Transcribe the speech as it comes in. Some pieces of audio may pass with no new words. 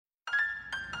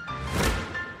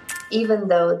even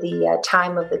though the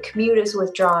time of the commute is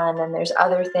withdrawn and there's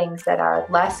other things that are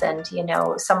lessened,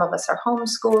 some of us are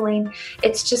homeschooling.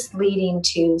 It's just leading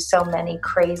to so many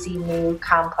crazy new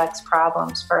complex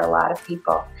problems for a lot of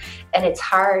people. And it's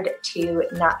hard to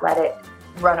not let it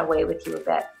run away with you a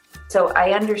bit. So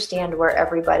I understand where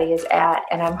everybody is at,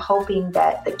 and I'm hoping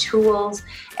that the tools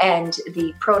and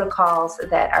the protocols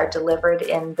that are delivered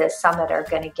in this summit are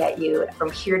going to get you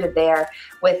from here to there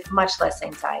with much less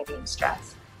anxiety and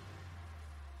stress.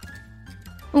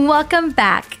 Welcome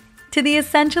back to the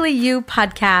Essentially You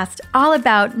podcast, all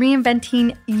about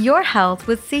reinventing your health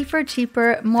with safer,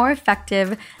 cheaper, more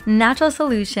effective natural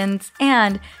solutions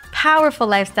and powerful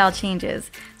lifestyle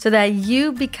changes so that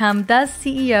you become the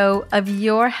CEO of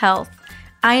your health.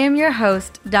 I am your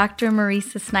host, Dr.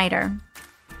 Marisa Snyder.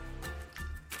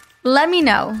 Let me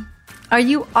know, are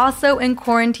you also in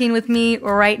quarantine with me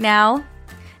right now?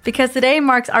 Because today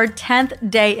marks our 10th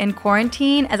day in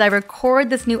quarantine as I record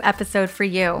this new episode for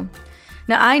you.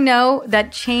 Now, I know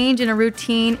that change in a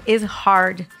routine is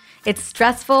hard. It's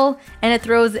stressful and it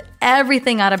throws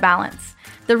everything out of balance.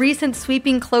 The recent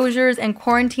sweeping closures and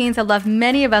quarantines have left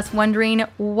many of us wondering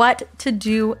what to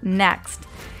do next.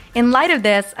 In light of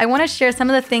this, I want to share some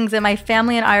of the things that my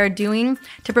family and I are doing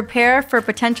to prepare for a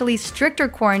potentially stricter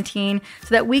quarantine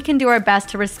so that we can do our best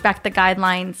to respect the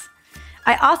guidelines.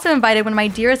 I also invited one of my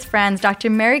dearest friends, Dr.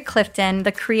 Mary Clifton,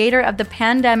 the creator of the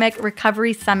Pandemic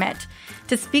Recovery Summit,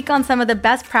 to speak on some of the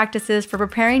best practices for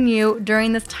preparing you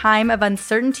during this time of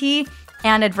uncertainty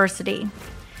and adversity.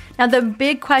 Now, the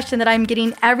big question that I'm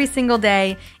getting every single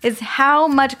day is how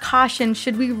much caution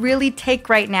should we really take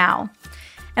right now?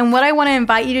 And what I want to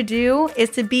invite you to do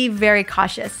is to be very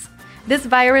cautious. This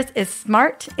virus is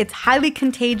smart, it's highly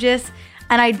contagious,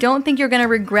 and I don't think you're going to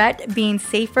regret being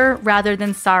safer rather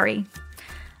than sorry.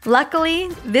 Luckily,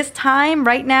 this time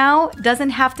right now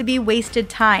doesn't have to be wasted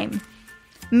time.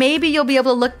 Maybe you'll be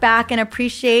able to look back and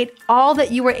appreciate all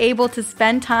that you were able to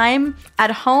spend time at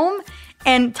home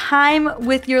and time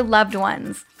with your loved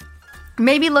ones.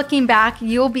 Maybe looking back,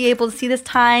 you'll be able to see this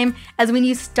time as when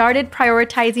you started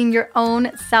prioritizing your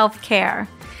own self-care.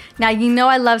 Now, you know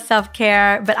I love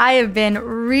self-care, but I have been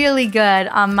really good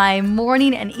on my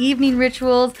morning and evening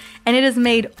rituals, and it has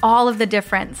made all of the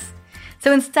difference.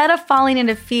 So instead of falling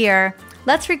into fear,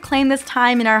 let's reclaim this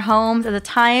time in our homes as a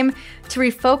time to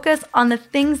refocus on the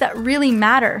things that really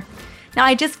matter. Now,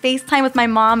 I just FaceTimed with my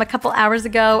mom a couple hours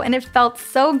ago, and it felt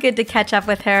so good to catch up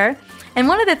with her. And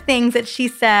one of the things that she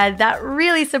said that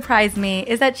really surprised me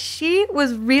is that she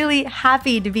was really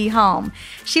happy to be home.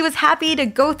 She was happy to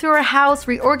go through her house,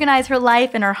 reorganize her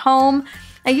life and her home.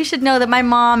 Now, you should know that my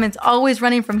mom is always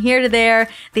running from here to there.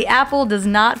 The apple does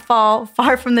not fall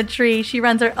far from the tree. She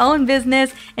runs her own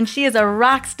business, and she is a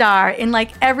rock star in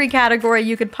like every category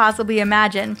you could possibly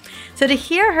imagine. So to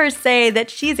hear her say that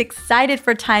she's excited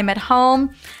for time at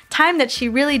home, time that she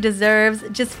really deserves,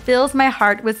 just fills my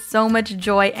heart with so much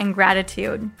joy and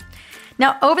gratitude.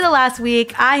 Now, over the last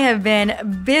week, I have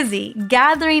been busy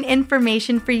gathering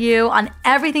information for you on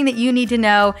everything that you need to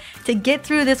know to get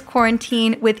through this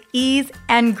quarantine with ease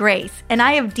and grace. And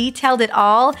I have detailed it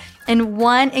all in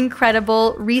one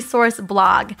incredible resource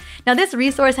blog. Now, this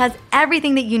resource has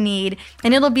everything that you need,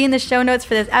 and it'll be in the show notes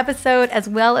for this episode as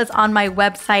well as on my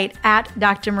website at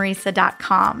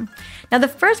drmarisa.com. Now, the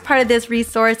first part of this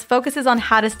resource focuses on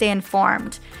how to stay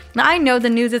informed. Now, I know the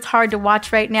news is hard to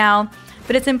watch right now,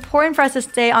 but it's important for us to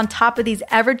stay on top of these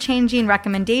ever-changing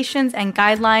recommendations and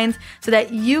guidelines so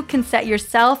that you can set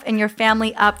yourself and your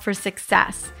family up for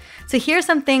success. So here's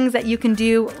some things that you can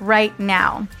do right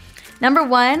now. Number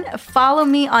one, follow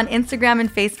me on Instagram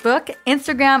and Facebook.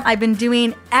 Instagram, I've been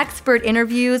doing expert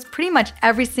interviews pretty much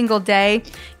every single day,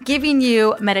 giving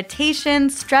you meditation,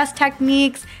 stress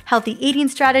techniques, healthy eating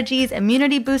strategies,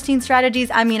 immunity boosting strategies.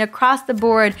 I mean, across the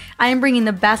board, I am bringing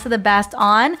the best of the best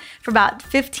on for about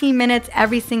 15 minutes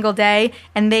every single day,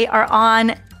 and they are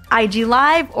on IG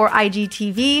Live or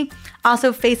IGTV.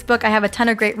 Also, Facebook, I have a ton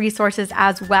of great resources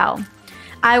as well.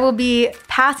 I will be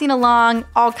passing along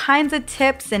all kinds of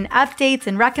tips and updates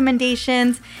and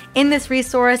recommendations in this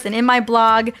resource and in my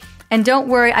blog. And don't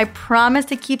worry, I promise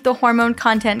to keep the hormone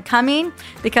content coming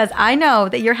because I know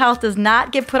that your health does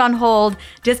not get put on hold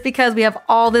just because we have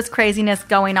all this craziness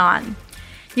going on.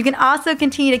 You can also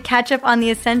continue to catch up on the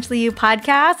Essentially You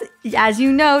podcast. As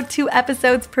you know, 2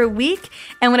 episodes per week.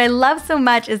 And what I love so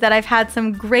much is that I've had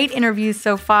some great interviews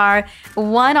so far.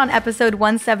 One on episode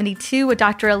 172 with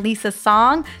Dr. Elisa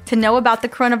Song to know about the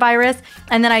coronavirus.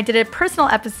 And then I did a personal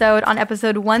episode on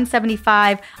episode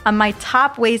 175 on my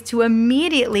top ways to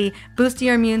immediately boost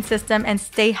your immune system and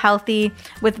stay healthy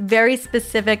with very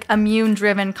specific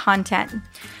immune-driven content.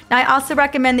 Now, I also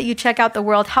recommend that you check out the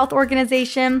World Health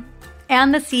Organization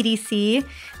and the CDC.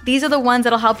 These are the ones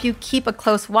that'll help you keep a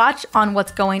close watch on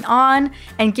what's going on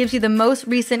and gives you the most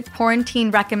recent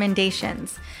quarantine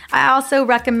recommendations. I also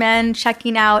recommend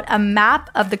checking out a map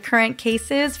of the current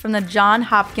cases from the Johns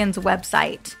Hopkins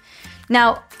website.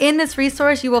 Now, in this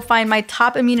resource, you will find my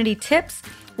top immunity tips,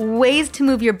 ways to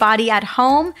move your body at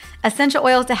home, essential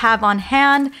oils to have on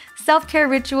hand, self-care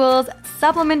rituals,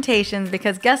 supplementations,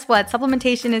 because guess what?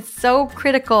 Supplementation is so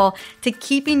critical to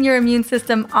keeping your immune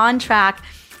system on track.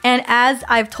 And as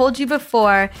I've told you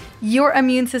before, your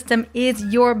immune system is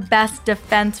your best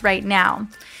defense right now.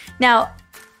 Now,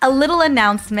 a little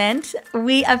announcement.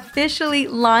 We officially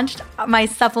launched my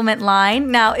supplement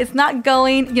line. Now, it's not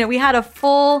going, we had a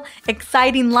full,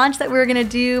 exciting launch that we were going to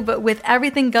do, but with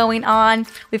everything going on,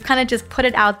 we've kind of just put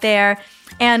it out there.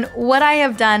 And what I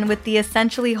have done with the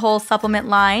Essentially Whole supplement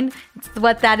line,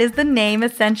 what that is the name,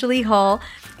 Essentially Whole,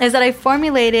 is that I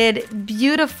formulated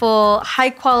beautiful, high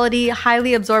quality,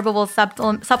 highly absorbable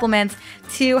supplements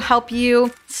to help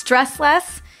you stress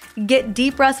less, get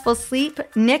deep restful sleep,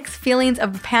 nix feelings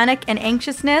of panic and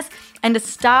anxiousness, and to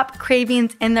stop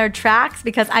cravings in their tracks,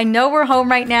 because I know we're home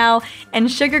right now and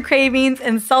sugar cravings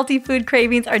and salty food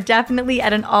cravings are definitely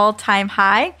at an all-time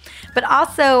high. But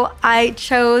also I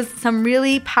chose some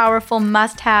really powerful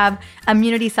must-have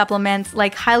immunity supplements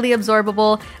like highly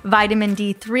absorbable vitamin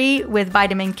D3 with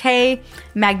vitamin K,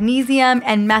 magnesium,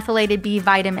 and methylated B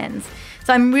vitamins.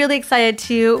 So I'm really excited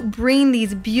to bring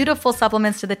these beautiful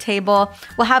supplements to the table.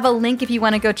 We'll have a link if you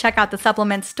want to go check out the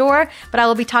supplement store, but I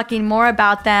will be talking more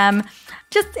about them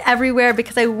just everywhere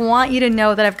because I want you to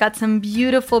know that I've got some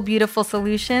beautiful, beautiful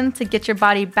solutions to get your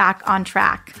body back on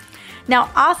track.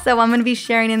 Now, also, I'm going to be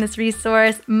sharing in this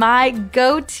resource my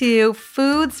go-to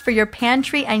foods for your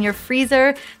pantry and your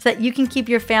freezer so that you can keep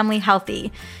your family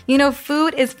healthy.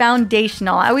 Food is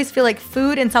foundational. I always feel like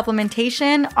food and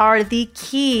supplementation are the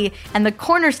key and the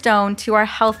cornerstone to our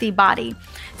healthy body.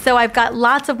 So I've got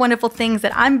lots of wonderful things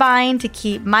that I'm buying to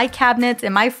keep my cabinets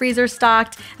and my freezer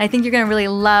stocked. And I think you're going to really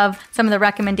love some of the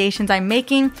recommendations I'm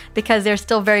making because they're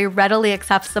still very readily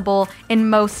accessible in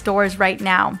most stores right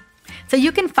now. So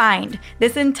you can find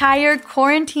this entire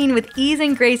Quarantine with Ease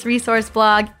and Grace resource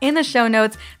blog in the show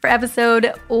notes for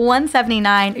episode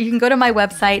 179, or you can go to my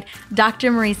website,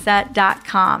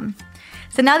 drmarisa.com.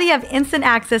 So now that you have instant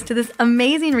access to this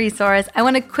amazing resource, I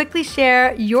want to quickly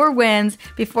share your wins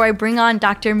before I bring on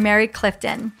Dr. Mary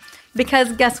Clifton.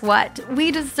 Because guess what?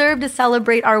 We deserve to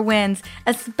celebrate our wins,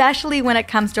 especially when it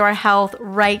comes to our health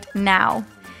right now.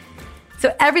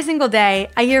 So every single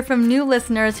day, I hear from new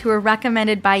listeners who are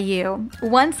recommended by you.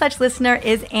 One such listener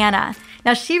is Anna.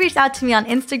 Now, she reached out to me on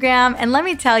Instagram, and let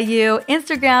me tell you,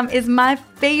 Instagram is my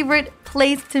favorite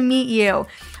place to meet you.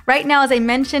 Right now, as I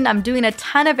mentioned, I'm doing a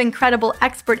ton of incredible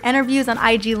expert interviews on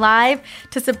IG Live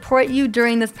to support you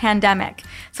during this pandemic.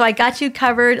 So I got you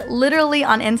covered literally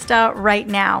on Insta right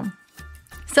now.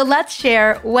 So let's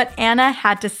share what Anna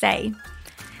had to say.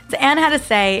 So Anna had to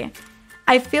say,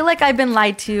 I feel like I've been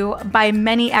lied to by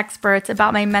many experts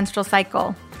about my menstrual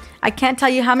cycle. I can't tell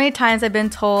you how many times I've been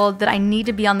told that I need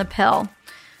to be on the pill.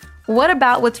 What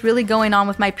about what's really going on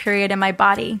with my period and my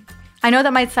body? I know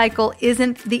that my cycle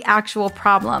isn't the actual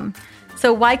problem.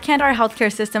 So why can't our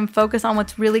healthcare system focus on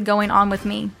what's really going on with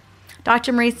me?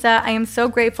 Dr. Marisa, I am so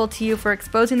grateful to you for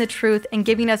exposing the truth and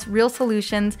giving us real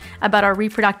solutions about our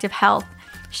reproductive health.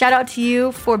 Shout out to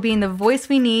you for being the voice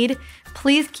we need.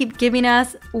 Please keep giving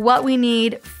us what we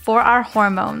need for our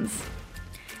hormones.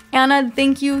 Anna,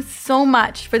 thank you so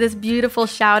much for this beautiful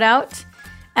shout out.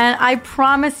 And I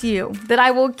promise you that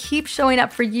I will keep showing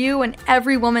up for you and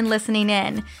every woman listening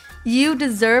in. You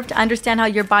deserve to understand how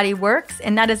your body works,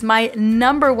 and that is my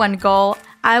number one goal.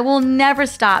 I will never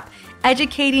stop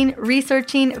educating,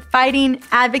 researching, fighting,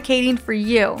 advocating for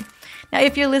you. Now,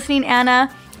 if you're listening,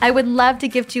 Anna, I would love to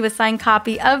gift you a signed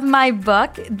copy of my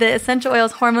book, The Essential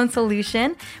Oils Hormone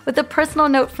Solution, with a personal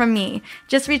note from me.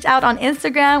 Just reach out on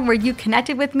Instagram where you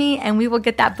connected with me, and we will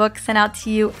get that book sent out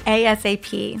to you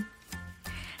ASAP.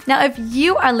 Now, if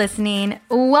you are listening,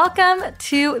 welcome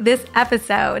to this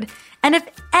episode. And if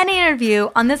any interview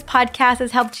on this podcast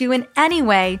has helped you in any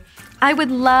way, I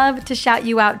would love to shout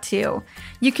you out too.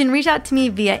 You can reach out to me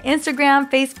via Instagram,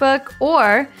 Facebook,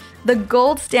 or the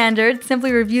gold standard,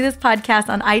 simply review this podcast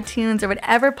on iTunes or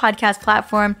whatever podcast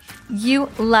platform you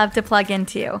love to plug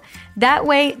into. That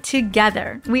way,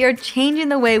 together, we are changing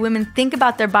the way women think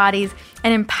about their bodies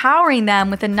and empowering them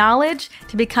with the knowledge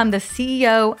to become the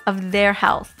CEO of their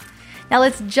health. Now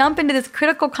let's jump into this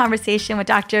critical conversation with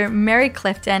Dr. Mary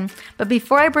Clifton. But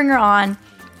before I bring her on,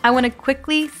 I want to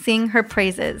quickly sing her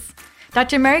praises.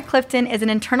 Dr. Mary Clifton is an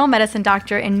internal medicine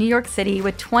doctor in New York City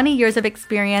with 20 years of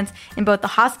experience in both the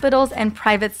hospitals and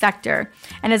private sector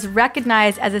and is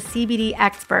recognized as a CBD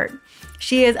expert.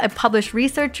 She is a published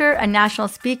researcher, a national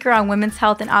speaker on women's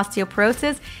health and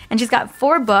osteoporosis, and she's got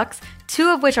 4 books, 2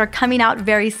 of which are coming out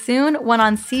very soon, one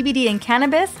on CBD and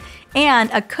cannabis, and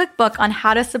a cookbook on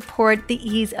how to support the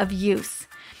ease of use.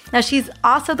 Now, she's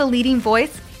also the leading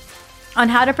voice on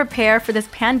how to prepare for this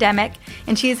pandemic,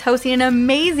 and she is hosting an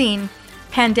amazing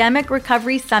Pandemic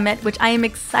Recovery Summit, which I am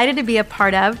excited to be a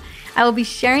part of. I will be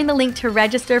sharing the link to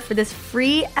register for this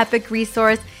free epic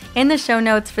resource in the show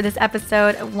notes for this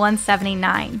episode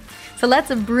 179. So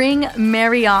let's bring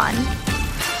Mary on.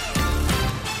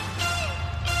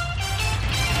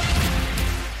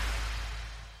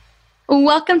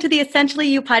 Welcome to the Essentially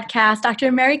You podcast, Dr.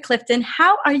 Mary Clifton.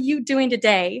 How are you doing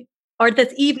today? Or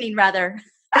this evening, rather?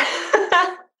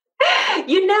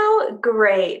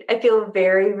 Great. I feel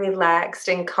very relaxed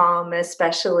and calm,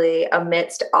 especially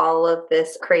amidst all of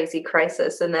this crazy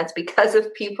crisis. And that's because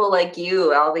of people like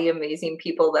you, all the amazing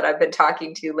people that I've been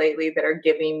talking to lately that are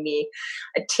giving me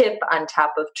a tip on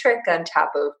top of trick, on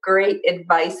top of great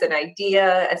advice and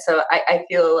idea. And so I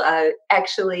feel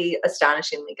actually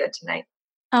astonishingly good tonight.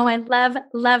 Oh, I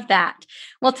love that.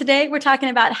 Well, today we're talking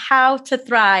about how to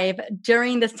thrive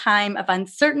during this time of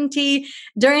uncertainty,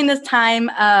 during this time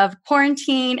of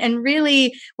quarantine, and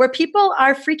really where people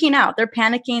are freaking out. They're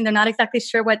panicking. They're not exactly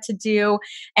sure what to do.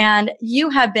 And you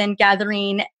have been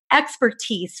gathering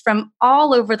expertise from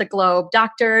all over the globe,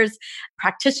 doctors,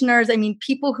 practitioners,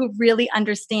 people who really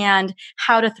understand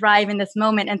how to thrive in this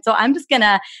moment. And so I'm just going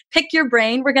to pick your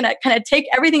brain. We're going to kind of take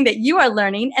everything that you are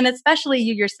learning, and especially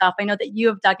you yourself. I know that you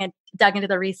have dug into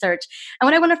the research. And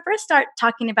what I want to first start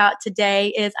talking about today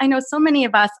is I know so many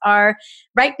of us are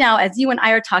right now, as you and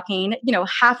I are talking,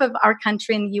 half of our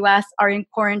country in the US are in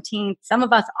quarantine. Some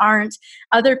of us aren't.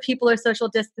 Other people are social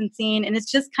distancing, and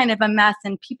it's just kind of a mess,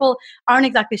 and people aren't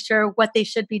exactly sure what they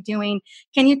should be doing.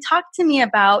 Can you talk to me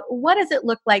about what does it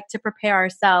look like to prepare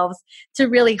ourselves to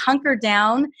really hunker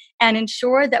down and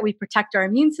ensure that we protect our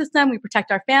immune system, we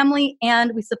protect our family,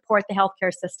 and we support the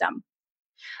healthcare system?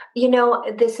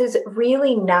 This is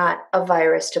really not a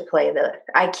virus to play with.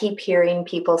 I keep hearing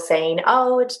people saying,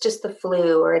 oh, it's just the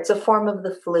flu, or it's a form of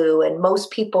the flu, and most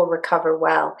people recover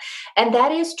well. And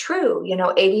that is true.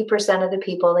 80% of the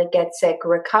people that get sick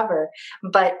recover,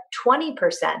 but 20%,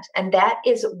 and that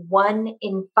is 1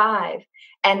 in 5,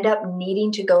 end up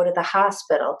needing to go to the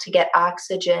hospital to get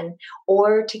oxygen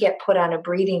or to get put on a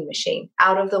breathing machine.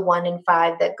 Out of the 1 in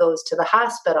 5 that goes to the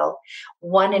hospital,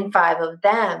 1 in 5 of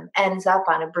them ends up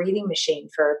on a breathing machine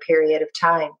for a period of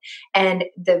time. And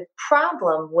the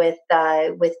problem with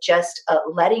just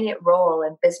letting it roll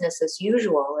and business as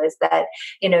usual is that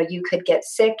you could get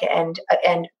sick and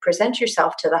present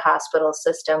yourself to the hospital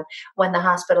system when the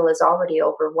hospital is already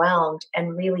overwhelmed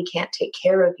and really can't take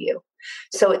care of you.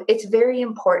 So it's very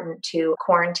important to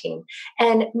quarantine.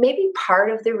 And maybe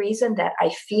part of the reason that I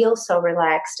feel so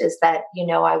relaxed is that,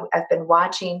 I've been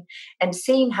watching and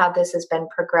seeing how this has been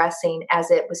progressing as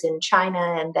it was in China,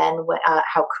 and then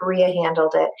how Korea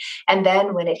handled it. And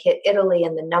then when it hit Italy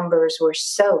and the numbers were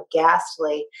so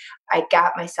ghastly, I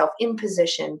got myself in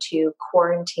position to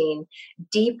quarantine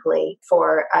deeply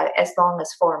for as long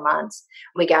as 4 months.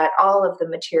 We got all of the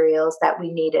materials that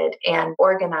we needed and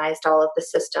organized all of the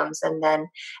systems. And then,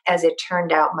 as it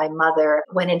turned out, my mother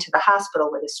went into the hospital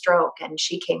with a stroke, and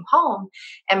she came home,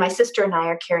 and my sister and I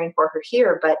are caring for her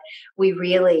here, but we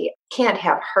really can't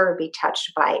have her be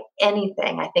touched by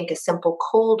anything. I think a simple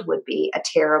cold would be a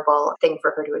terrible thing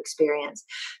for her to experience.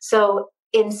 So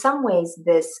in some ways,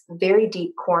 this very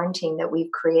deep quarantine that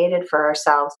we've created for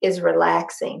ourselves is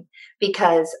relaxing,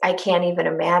 because I can't even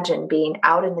imagine being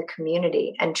out in the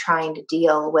community and trying to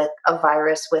deal with a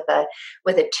virus with a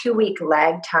 2-week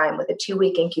lag time, with a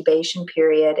 2-week incubation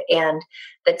period, and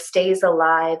that stays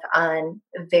alive on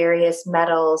various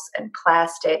metals and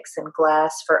plastics and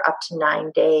glass for up to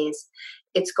 9 days.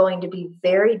 It's going to be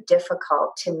very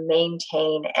difficult to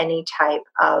maintain any type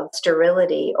of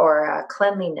sterility or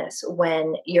cleanliness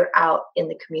when you're out in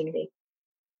the community.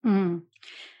 Mm.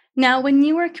 Now, when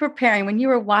you were preparing, when you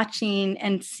were watching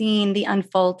and seeing the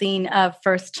unfolding of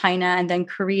first China and then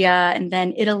Korea and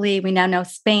then Italy, we now know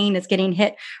Spain is getting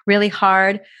hit really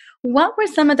hard. What were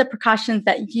some of the precautions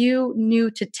that you knew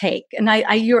to take? And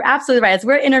you're absolutely right. As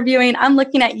we're interviewing, I'm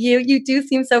looking at you. You do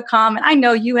seem so calm. And I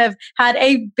know you have had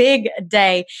a big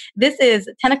day. This is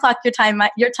 10 o'clock your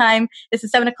time. This is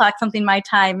 7 o'clock something my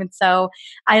time. And so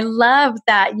I love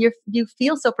that you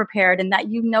feel so prepared and that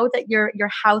you know that your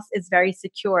house is very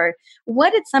secure.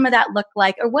 What did some of that look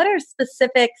like? Or what are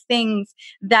specific things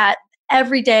that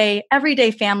everyday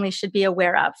families should be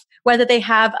aware of, whether they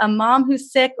have a mom who's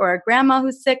sick or a grandma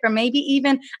who's sick, or maybe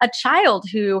even a child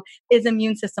who is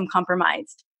immune system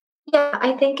compromised? Yeah,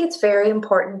 I think it's very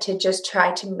important to just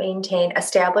try to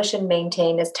establish and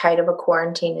maintain as tight of a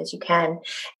quarantine as you can.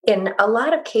 In a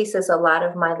lot of cases, a lot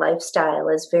of my lifestyle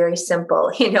is very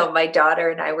simple. My daughter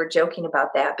and I were joking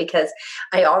about that because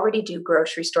I already do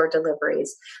grocery store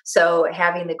deliveries. So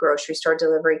having the grocery store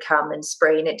delivery come and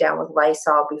spraying it down with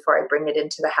Lysol before I bring it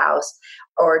into the house,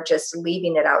 or just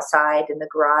leaving it outside in the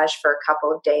garage for a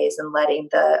couple of days and letting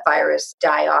the virus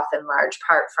die off in large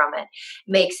part from it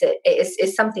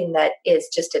is something that is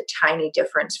just a tiny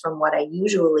difference from what I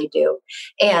usually do.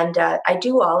 And I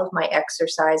do all of my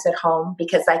exercise at home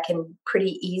because I can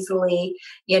pretty easily,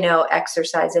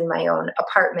 exercise in my own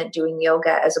apartment doing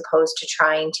yoga as opposed to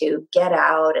trying to get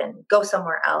out and go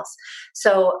somewhere else.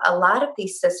 So a lot of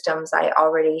these systems I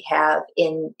already have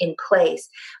in place,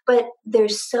 but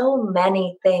there's so many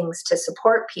things to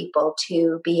support people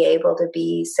to be able to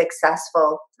be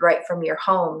successful right from your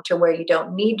home, to where you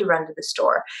don't need to run to the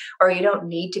store or you don't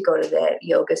need to go to the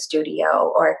yoga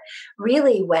studio, or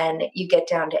really when you get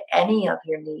down to any of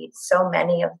your needs, so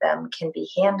many of them can be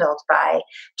handled by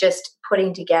just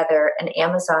putting together an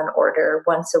Amazon order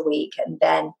once a week and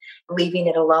then leaving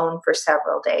it alone for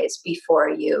several days before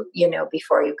you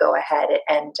go ahead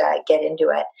and get into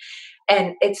it.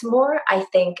 And it's more, I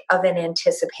think, of an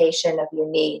anticipation of your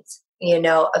needs,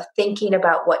 of thinking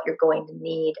about what you're going to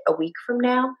need a week from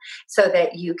now so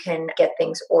that you can get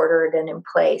things ordered and in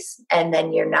place. And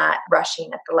then you're not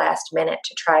rushing at the last minute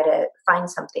to try to find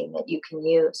something that you can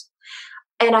use.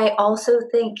 And I also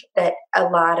think that a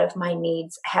lot of my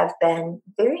needs have been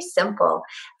very simple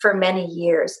for many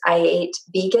years. I ate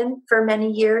vegan for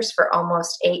many years, for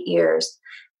almost 8 years.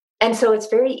 And so it's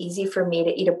very easy for me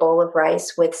to eat a bowl of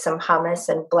rice with some hummus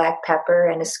and black pepper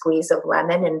and a squeeze of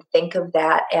lemon and think of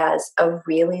that as a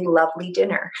really lovely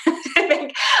dinner. I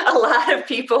think a lot of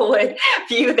people would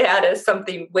view that as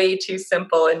something way too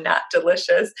simple and not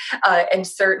delicious. And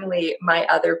certainly my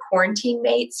other quarantine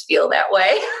mates feel that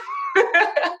way.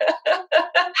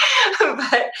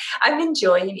 But I'm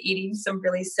enjoying eating some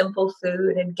really simple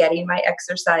food and getting my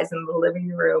exercise in the living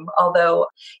room. Although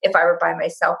if I were by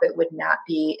myself, it would not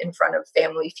be in front of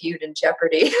Family Feud and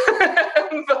Jeopardy.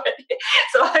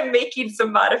 So I'm making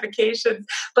some modifications,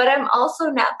 but I'm also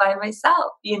not by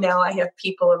myself. I have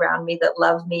people around me that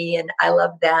love me and I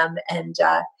love them. And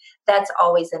that's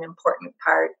always an important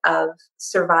part of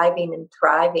surviving and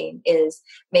thriving, is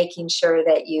making sure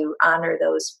that you honor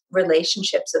those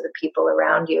relationships of the people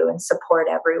around you and support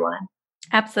everyone.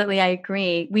 Absolutely. I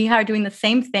agree. We are doing the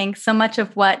same thing. So much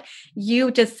of what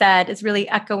you just said is really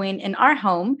echoing in our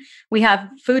home. We have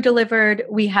food delivered.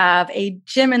 We have a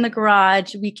gym in the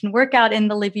garage. We can work out in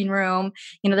the living room.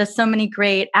 There's so many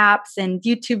great apps and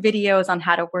YouTube videos on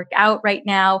how to work out right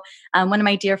now. One of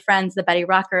my dear friends, the Betty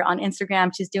Rocker on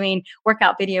Instagram, she's doing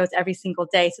workout videos every single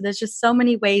day. So there's just so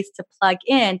many ways to plug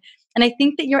in. And I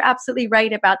think that you're absolutely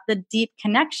right about the deep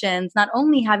connections, not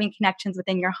only having connections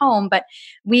within your home, but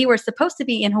we were supposed to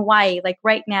be in Hawaii, like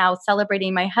right now,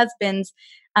 celebrating my husband's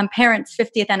parents'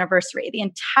 50th anniversary. The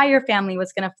entire family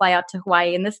was going to fly out to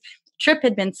Hawaii, and this trip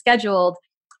had been scheduled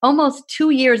almost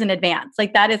 2 years in advance.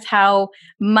 Like that is how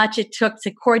much it took to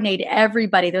coordinate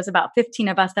everybody. There's about 15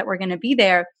 of us that were going to be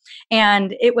there.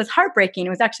 And it was heartbreaking.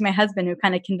 It was actually my husband who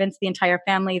kind of convinced the entire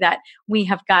family that we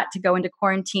have got to go into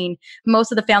quarantine.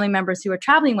 Most of the family members who were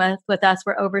traveling with us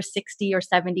were over 60 or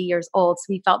 70 years old. So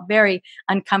we felt very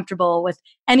uncomfortable with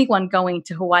anyone going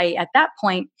to Hawaii at that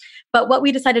point. But what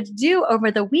we decided to do over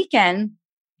the weekend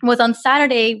was on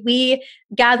Saturday, we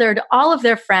gathered all of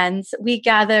their friends, we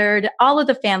gathered all of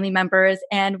the family members,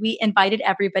 and we invited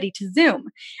everybody to Zoom.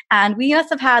 And we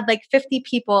must have had like 50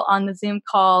 people on the Zoom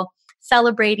call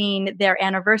celebrating their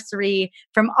anniversary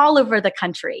from all over the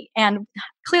country. And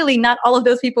clearly not all of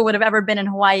those people would have ever been in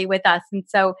Hawaii with us. And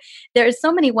so there's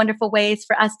so many wonderful ways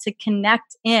for us to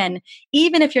connect in,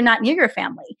 even if you're not near your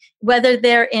family, whether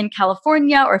they're in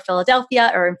California or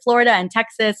Philadelphia or in Florida and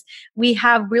Texas. We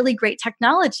have really great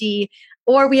technology,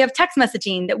 or we have text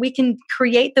messaging that we can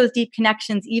create those deep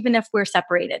connections even if we're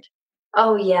separated.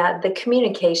 Oh, yeah. The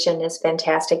communication is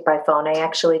fantastic by phone. I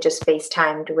actually just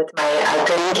FaceTimed with my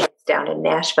grandkids down in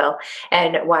Nashville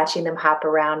and watching them hop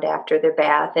around after their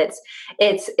bath.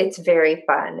 It's very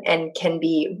fun and can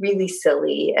be really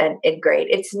silly and great.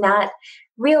 It's not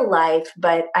real life,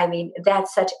 but I mean,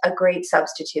 that's such a great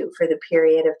substitute for the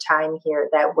period of time here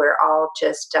that we're all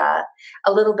just a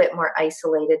little bit more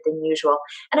isolated than usual.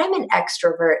 And I'm an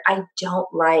extrovert. I don't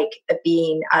like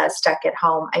being stuck at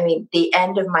home. I mean, the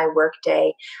end of my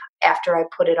workday, after I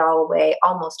put it all away,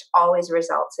 almost always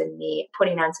results in me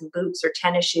putting on some boots or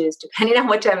tennis shoes, depending on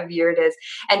what time of year it is,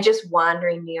 and just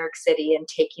wandering New York City and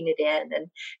taking it in, and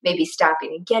maybe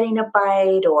stopping and getting a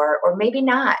bite, or maybe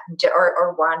not,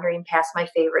 or wandering past my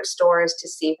favorite stores to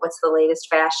see what's the latest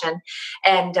fashion.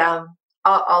 And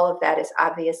all of that is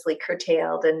obviously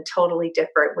curtailed and totally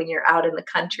different when you're out in the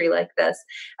country like this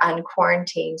on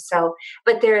quarantine. So,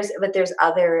 but there's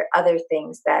other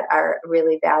things that are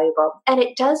really valuable, and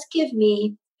it does give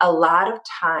me a lot of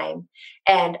time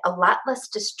and a lot less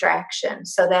distraction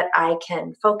so that I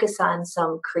can focus on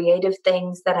some creative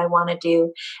things that I want to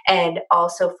do, and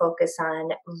also focus on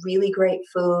really great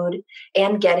food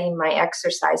and getting my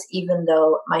exercise, even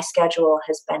though my schedule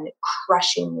has been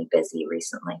crushingly busy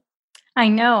recently. I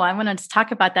know. I want to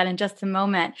talk about that in just a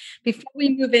moment. Before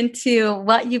we move into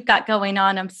what you've got going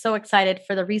on, I'm so excited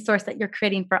for the resource that you're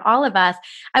creating for all of us.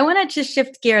 I want to just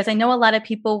shift gears. I know a lot of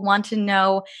people want to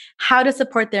know how to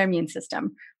support their immune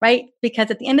system, right? Because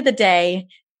at the end of the day,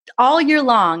 all year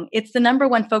long, it's the number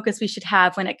one focus we should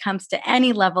have when it comes to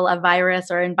any level of virus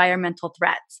or environmental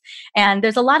threats. And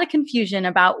there's a lot of confusion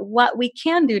about what we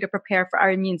can do to prepare for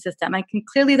our immune system.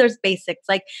 Clearly there's basics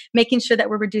like making sure that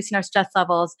we're reducing our stress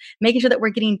levels, making sure that we're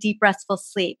getting deep, restful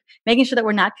sleep, making sure that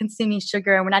we're not consuming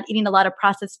sugar and we're not eating a lot of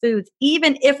processed foods.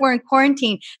 Even if we're in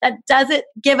quarantine, that doesn't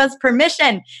give us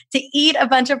permission to eat a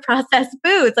bunch of processed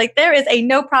foods. Like there is a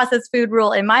no processed food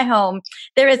rule in my home.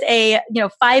 There is a,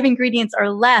 5 ingredients or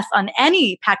less on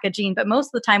any packaging, but most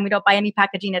of the time we don't buy any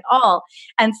packaging at all.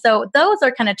 And so those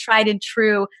are kind of tried and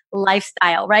true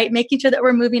lifestyle, right? Making sure that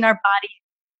we're moving our body.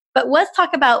 But let's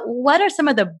talk about what are some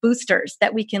of the boosters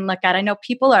that we can look at. I know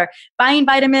people are buying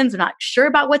vitamins, they're not sure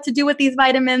about what to do with these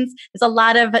vitamins. There's a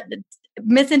lot of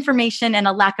misinformation and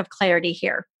a lack of clarity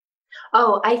here.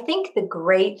 Oh, I think the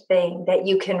great thing that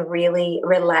you can really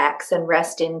relax and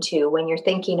rest into when you're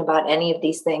thinking about any of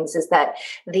these things is that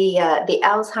the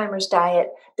Alzheimer's diet,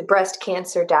 the breast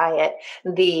cancer diet,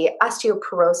 the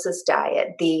osteoporosis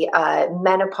diet, the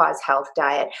menopause health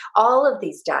diet, all of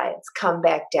these diets come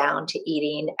back down to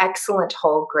eating excellent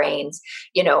whole grains,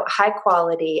 high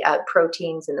quality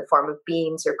proteins in the form of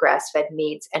beans or grass-fed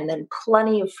meats, and then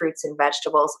plenty of fruits and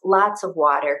vegetables, lots of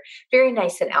water, very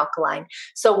nice and alkaline.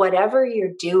 So whatever you're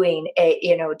doing,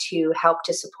 to help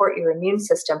to support your immune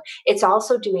system, it's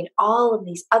also doing all of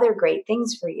these other great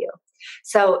things for you.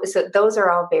 So those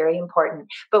are all very important.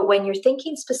 But when you're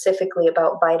thinking specifically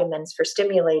about vitamins for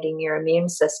stimulating your immune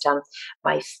system,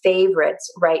 my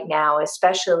favorites right now,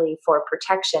 especially for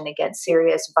protection against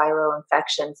serious viral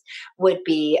infections, would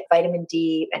be vitamin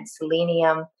D and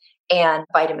selenium and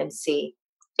vitamin C.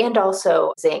 And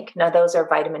also zinc. Now, those are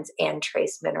vitamins and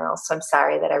trace minerals. So I'm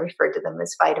sorry that I referred to them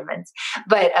as vitamins.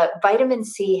 But vitamin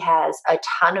C has a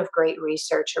ton of great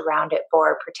research around it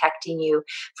for protecting you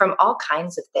from all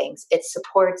kinds of things. It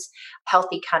supports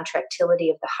healthy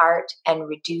contractility of the heart and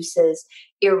reduces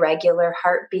irregular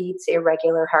heartbeats,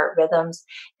 irregular heart rhythms.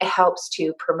 It helps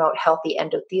to promote healthy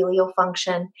endothelial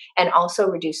function and also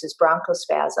reduces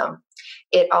bronchospasm.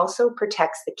 It also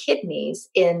protects the kidneys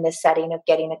in the setting of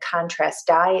getting a contrast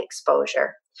dye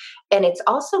exposure. And it's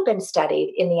also been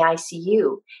studied in the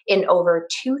ICU in over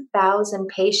 2,000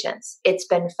 patients. It's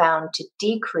been found to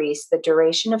decrease the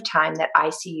duration of time that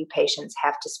ICU patients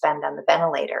have to spend on the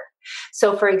ventilator.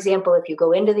 So, for example, if you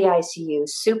go into the ICU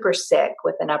super sick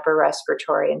with an upper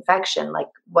respiratory infection, like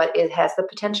what it has the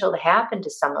potential to happen to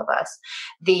some of us,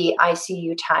 the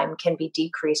ICU time can be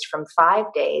decreased from 5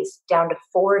 days down to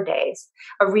 4 days,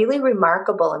 a really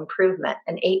remarkable improvement,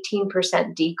 an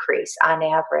 18% decrease on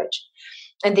average.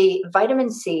 And the vitamin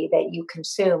C that you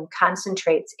consume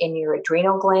concentrates in your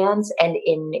adrenal glands and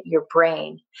in your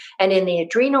brain. And in the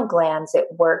adrenal glands, it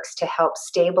works to help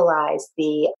stabilize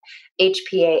the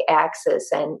HPA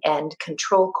axis and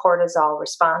control cortisol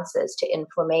responses to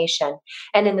inflammation.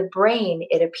 And in the brain,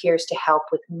 it appears to help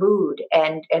with mood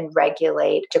and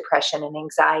regulate depression and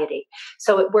anxiety.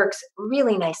 So it works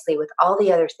really nicely with all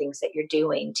the other things that you're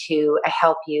doing to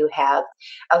help you have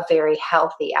a very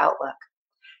healthy outlook.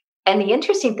 And the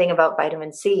interesting thing about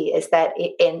vitamin C is that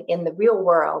in the real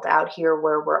world out here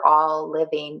where we're all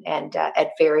living and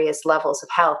at various levels of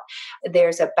health,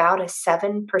 there's about a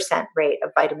 7% rate of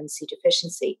vitamin C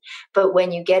deficiency. But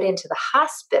when you get into the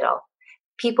hospital,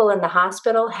 people in the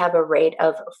hospital have a rate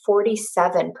of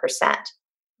 47%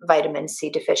 vitamin C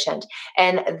deficient.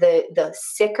 And the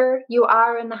sicker you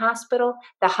are in the hospital,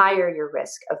 the higher your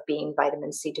risk of being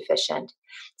vitamin C deficient.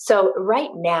 So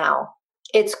right now,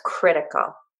 it's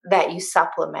critical that you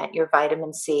supplement your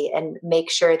vitamin C and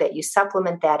make sure that you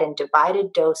supplement that in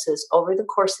divided doses over the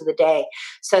course of the day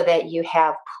so that you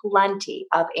have plenty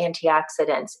of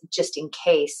antioxidants just in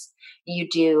case you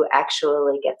do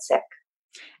actually get sick.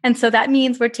 And so that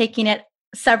means we're taking it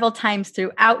several times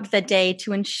throughout the day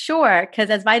to ensure, because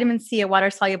as vitamin C, a water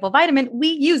soluble vitamin, we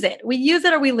use it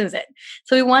or we lose it.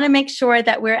 So we want to make sure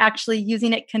that we're actually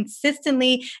using it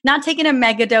consistently, not taking a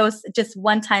mega dose just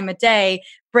one time a day,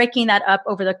 breaking that up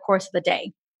over the course of the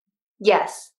day.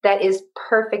 Yes, that is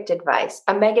perfect advice.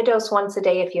 A mega dose once a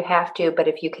day if you have to, but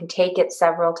if you can take it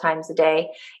several times a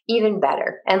day, even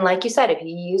better. And like you said, if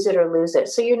you use it or lose it,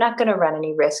 so you're not going to run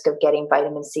any risk of getting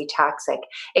vitamin C toxic.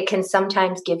 It can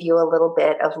sometimes give you a little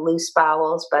bit of loose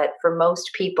bowels, but for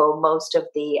most people, most of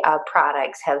the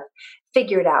products have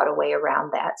figured out a way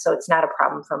around that. So it's not a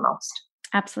problem for most.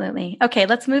 Absolutely. Okay,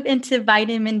 let's move into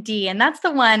vitamin D. And that's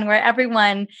the one where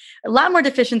a lot more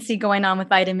deficiency going on with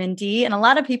vitamin D. And a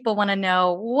lot of people want to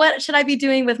know, what should I be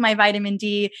doing with my vitamin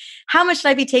D? How much should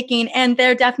I be taking? And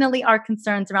there definitely are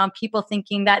concerns around people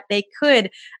thinking that they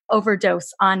could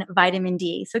overdose on vitamin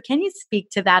D. So can you speak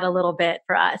to that a little bit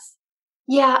for us?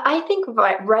 Yeah, I think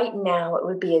right now it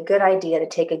would be a good idea to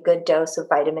take a good dose of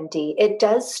vitamin D. It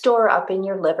does store up in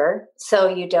your liver, so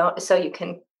you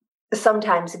can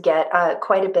sometimes get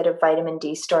quite a bit of vitamin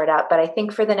D stored up. But I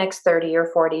think for the next 30 or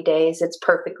 40 days, it's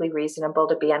perfectly reasonable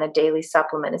to be on a daily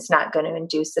supplement. It's not going to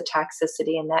induce the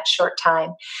toxicity in that short time.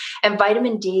 And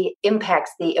vitamin D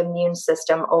impacts the immune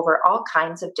system over all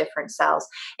kinds of different cells.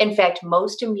 In fact,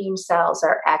 most immune cells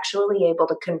are actually able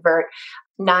to convert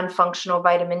non-functional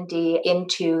vitamin D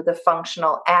into the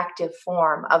functional active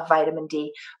form of vitamin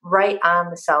D right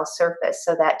on the cell surface.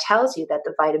 So that tells you that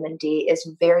the vitamin D is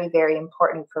very, very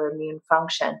important for immune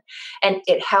function. And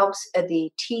it helps the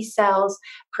T cells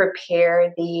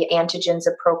prepare the antigens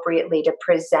appropriately to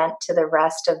present to the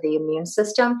rest of the immune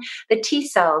system. The T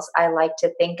cells I like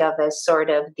to think of as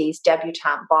sort of these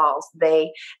debutante balls.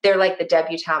 They're like the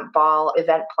debutante ball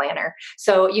event planner.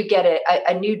 So you get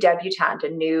a new debutante, a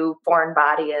new foreign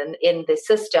body in the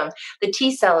system. The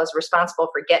T cell is responsible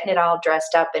for getting it all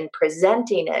dressed up and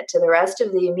presenting it to the rest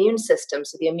of the immune system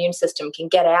so the immune system can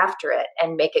get after it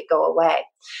and make it go away.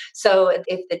 So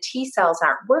if the T cells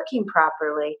aren't working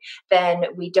properly, then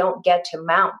we don't get to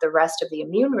mount the rest of the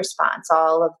immune response,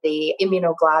 all of the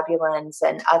immunoglobulins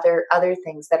and other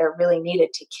things that are really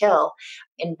needed to kill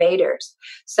invaders.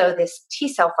 So this T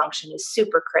cell function is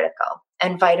super critical.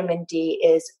 And vitamin D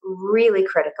is really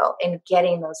critical in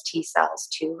getting those T cells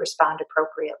to respond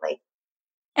appropriately.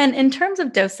 And in terms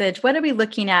of dosage, what are we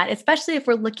looking at, especially if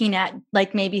we're looking at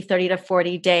like maybe 30 to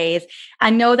 40 days? I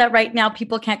know that right now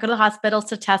people can't go to the hospitals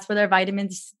to test where their vitamin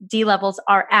D levels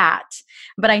are at,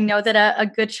 but I know that a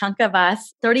good chunk of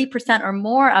us, 30% or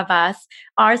more of us,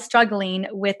 are struggling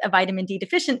with a vitamin D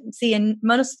deficiency, and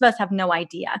most of us have no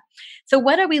idea. So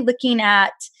what are we looking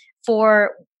at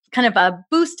for kind of a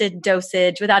boosted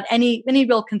dosage without any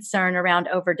real concern around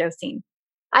overdosing?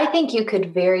 I think you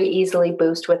could very easily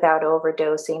boost without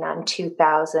overdosing on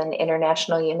 2,000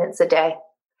 international units a day.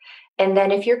 And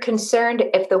then if you're concerned,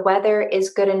 if the weather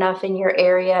is good enough in your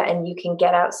area and you can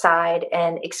get outside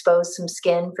and expose some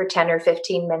skin for 10 or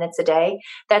 15 minutes a day,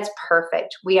 that's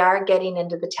perfect. We are getting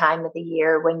into the time of the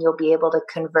year when you'll be able to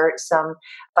convert some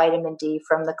vitamin D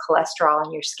from the cholesterol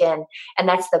in your skin. And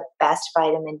that's the best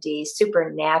vitamin D,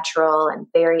 super natural and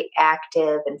very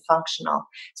active and functional.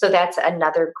 So that's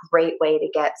another great way to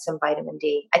get some vitamin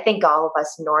D. I think all of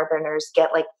us Northerners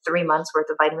get like 3 months worth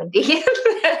of vitamin D.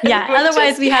 Yeah,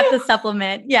 otherwise we have to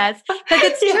supplement. Yes, because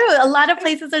it's true. A lot of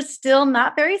places are still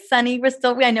not very sunny.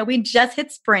 I know we just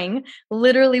hit spring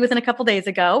literally within a couple days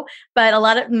ago, but a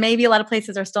lot of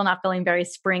places are still not feeling very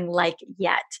spring-like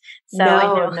yet.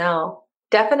 So No.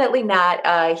 Definitely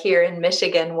not here in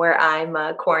Michigan where I'm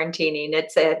quarantining.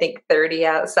 It's, I think, 30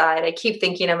 outside. I keep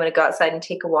thinking I'm going to go outside and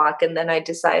take a walk, and then I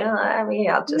decide,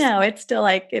 I'll just... No, it's still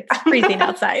like it's freezing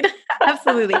outside.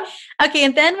 Absolutely. Okay,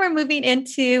 and then we're moving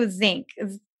into zinc.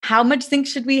 How much zinc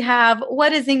should we have?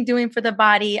 What is zinc doing for the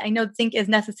body? I know zinc is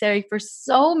necessary for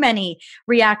so many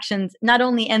reactions, not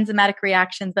only enzymatic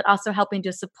reactions, but also helping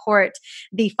to support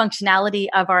the functionality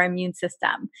of our immune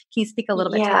system. Can you speak a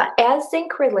little bit to Yeah, that? as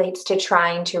zinc relates to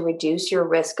trying to reduce your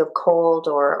risk of cold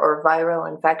or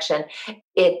viral infection,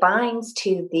 it binds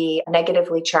to the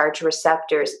negatively charged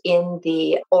receptors in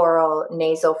the oral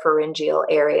nasopharyngeal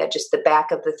area, just the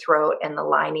back of the throat and the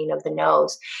lining of the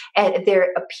nose. And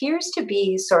there appears to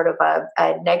be sort of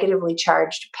a negatively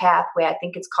charged pathway. I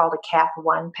think it's called a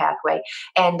Cath1 pathway.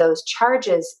 And those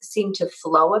charges seem to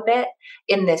flow a bit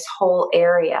in this whole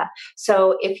area.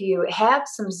 So if you have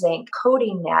some zinc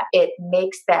coating that, it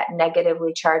makes that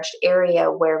negatively charged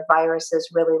area where viruses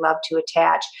really love to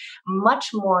attach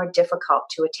much more difficult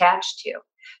to attach to.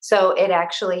 So it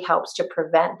actually helps to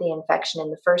prevent the infection in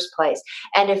the first place.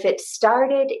 And if it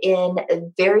started in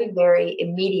very, very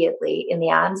immediately in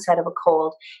the onset of a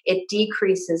cold, it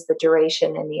decreases the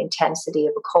duration and the intensity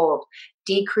of a cold,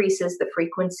 decreases the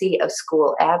frequency of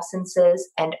school absences,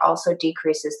 and also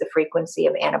decreases the frequency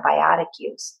of antibiotic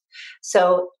use.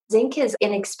 So zinc is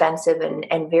inexpensive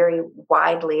and very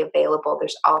widely available.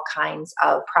 There's all kinds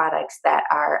of products that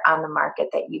are on the market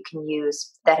that you can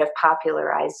use that have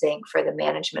popularized zinc for the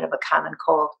management of a common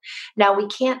cold. Now, we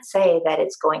can't say that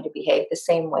it's going to behave the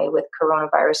same way with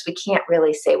coronavirus. We can't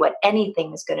really say what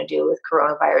anything is going to do with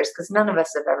coronavirus because none of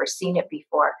us have ever seen it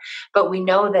before. But we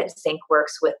know that zinc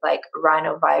works with like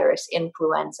rhinovirus,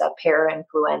 influenza,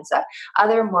 parainfluenza,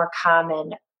 other more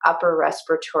common upper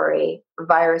respiratory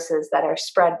viruses that are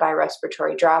spread by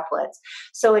respiratory droplets.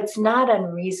 So it's not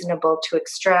unreasonable to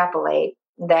extrapolate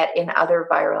that in other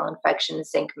viral infections,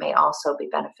 zinc may also be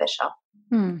beneficial.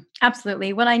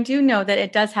 Absolutely. Well, I do know that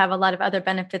it does have a lot of other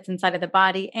benefits inside of the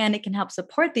body and it can help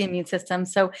support the immune system.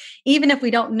 So even if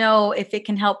we don't know if it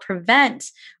can help prevent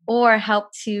or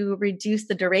help to reduce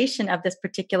the duration of this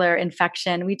particular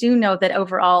infection, we do know that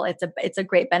overall it's a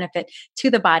great benefit to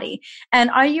the body. And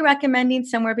are you recommending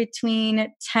somewhere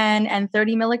between 10 and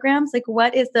 30 milligrams? Like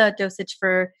what is the dosage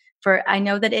for I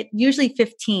know that it usually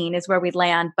 15 is where we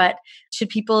land, but should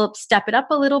people step it up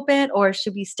a little bit or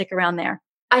should we stick around there?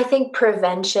 I think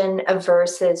prevention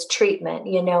versus treatment,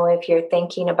 if you're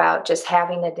thinking about just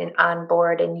having it on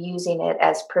board and using it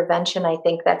as prevention, I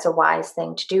think that's a wise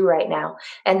thing to do right now.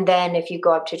 And then if you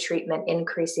go up to treatment,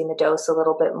 increasing the dose a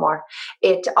little bit more.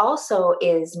 It also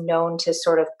is known to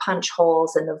sort of punch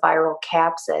holes in the viral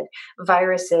capsid.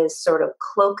 Viruses sort of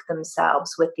cloak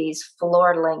themselves with these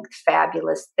floor-length,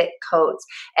 fabulous, thick coats,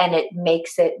 and it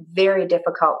makes it very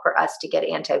difficult for us to get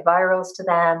antivirals to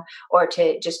them or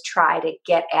to just try to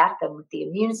get at them with the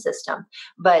immune system.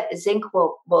 But zinc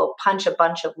will punch a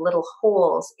bunch of little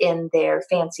holes in their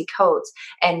fancy coats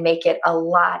and make it a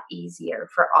lot easier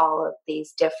for all of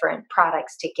these different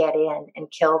products to get in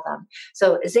and kill them.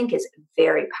 So zinc is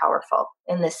very powerful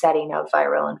in the setting of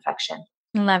viral infection.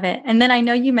 Love it. And then I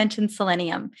know you mentioned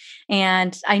selenium,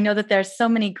 and I know that there's so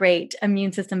many great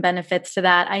immune system benefits to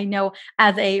that. I know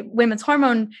as a women's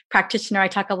hormone practitioner, I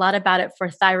talk a lot about it for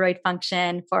thyroid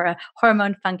function, for a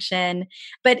hormone function.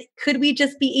 But could we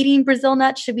just be eating Brazil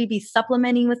nuts? Should we be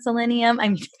supplementing with selenium? I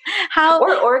mean, how?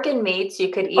 Or organ meats,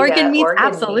 you could eat Organ meats, organ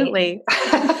absolutely. Meat.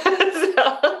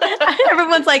 So.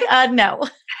 Everyone's like, no.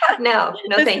 No,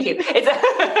 thank you.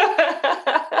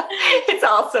 It's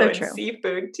also So in true.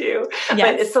 seafood too.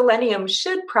 Yes. But selenium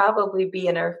should probably be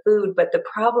in our food. But the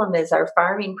problem is our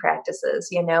farming practices,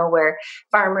 where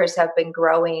farmers have been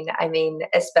growing. I mean,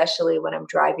 especially when I'm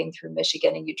driving through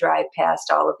Michigan and you drive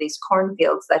past all of these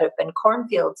cornfields that have been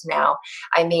cornfields now,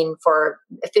 I mean, for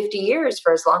 50 years,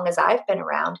 for as long as I've been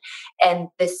around. And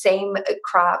the same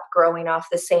crop growing off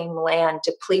the same land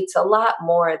depletes a lot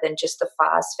more than just the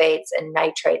phosphates and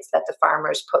nitrates that the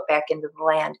farmers put back into the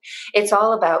land. It's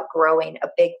all about growing a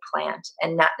big plant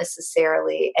and not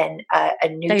necessarily a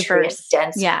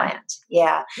nutrient-dense plant.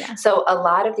 Yeah. So a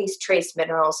lot of these trace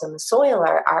minerals in the soil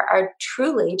are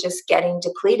truly just getting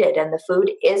depleted, and the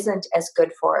food isn't as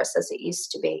good for us as it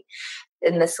used to be.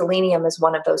 And the selenium is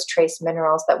one of those trace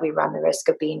minerals that we run the risk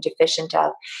of being deficient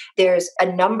of. There's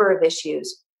a number of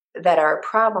issues that are a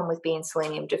problem with being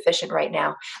selenium deficient right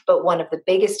now. But one of the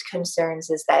biggest concerns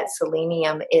is that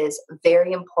selenium is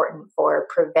very important for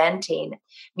preventing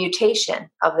mutation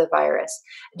of the virus.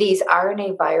 These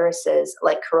RNA viruses,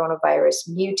 like coronavirus,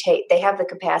 mutate. They have the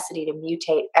capacity to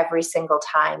mutate every single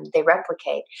time they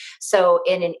replicate. So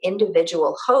in an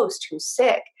individual host who's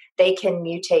sick, they can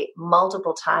mutate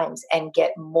multiple times and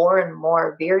get more and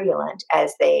more virulent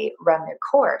as they run their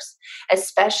course,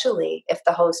 especially if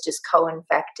the host is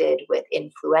co-infected with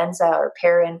influenza or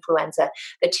parainfluenza.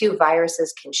 The two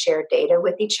viruses can share data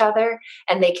with each other,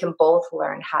 and they can both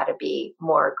learn how to be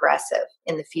more aggressive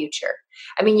in the future.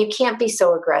 I mean, you can't be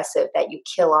so aggressive that you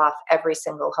kill off every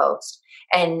single host,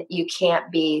 and you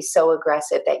can't be so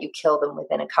aggressive that you kill them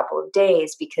within a couple of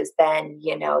days, because then,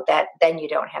 then you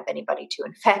don't have anybody to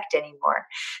infect anymore.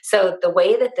 So the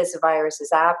way that this virus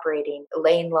is operating,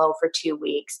 laying low for 2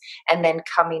 weeks and then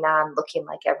coming on looking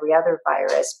like every other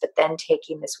virus, but then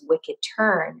taking this wicked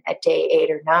turn at day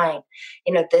 8 or 9,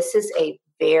 this is a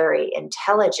very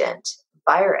intelligent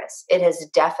virus. It has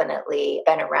definitely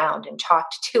been around and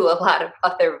talked to a lot of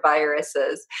other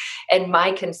viruses. And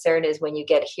my concern is when you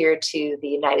get here to the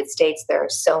United States, there are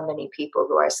so many people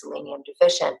who are selenium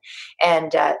deficient,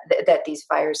 and that these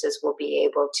viruses will be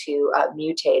able to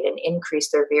mutate and increase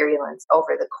their virulence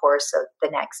over the course of the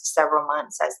next several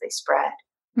months as they spread.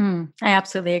 I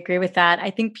absolutely agree with that. I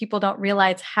think people don't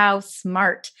realize how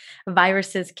smart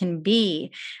viruses can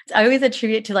be. I always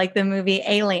attribute to like the movie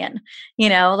Alien,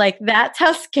 like that's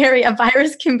how scary a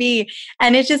virus can be.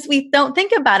 And it's just, we don't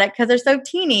think about it because they're so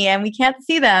teeny and we can't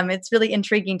see them. It's really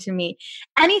intriguing to me.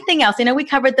 Anything else? We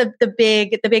covered the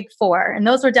big four, and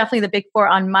those were definitely the big four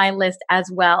on my list as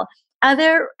well.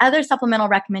 Other supplemental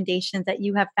recommendations that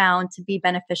you have found to be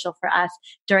beneficial for us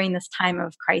during this time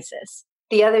of crisis?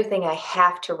 The other thing I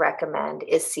have to recommend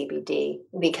is CBD,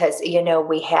 because,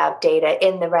 we have data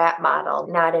in the rat model,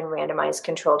 not in randomized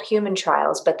controlled human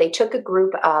trials, but they took a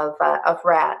group of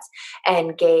rats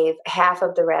and gave half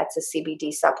of the rats a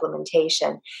CBD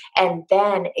supplementation, and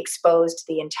then exposed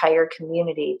the entire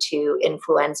community to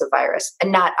influenza virus,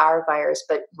 and not our virus,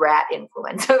 but rat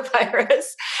influenza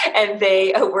virus. And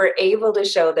they were able to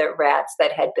show that rats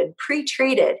that had been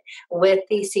pre-treated with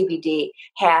the CBD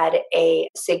had a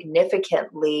significantly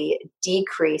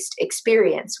decreased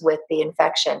experience with the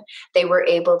infection. They were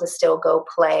able to still go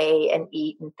play and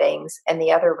eat and things, and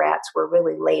the other rats were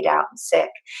really laid out and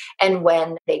sick. And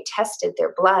when they tested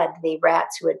their blood, the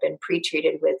rats who had been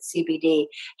pre-treated with CBD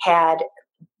had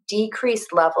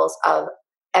decreased levels of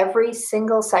every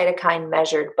single cytokine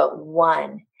measured but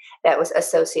one that was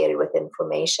associated with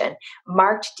inflammation,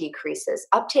 marked decreases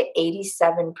up to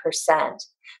 87%.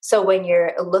 So when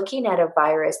you're looking at a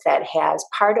virus that has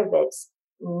part of its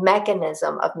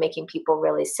mechanism of making people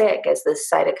really sick as this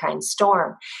cytokine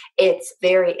storm, it's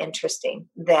very interesting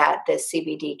that the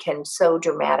CBD can so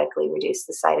dramatically reduce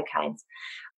the cytokines.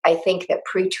 I think that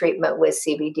pre-treatment with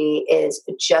CBD is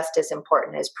just as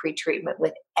important as pre-treatment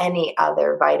with any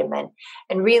other vitamin.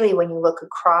 And really, when you look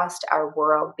across our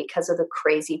world, because of the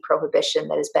crazy prohibition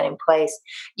that has been in place,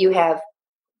 you have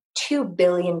 2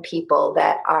 billion people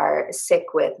that are sick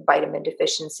with vitamin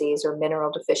deficiencies or mineral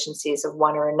deficiencies of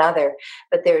one or another,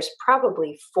 but there's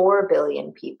probably 4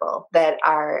 billion people that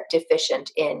are deficient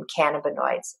in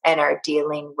cannabinoids and are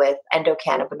dealing with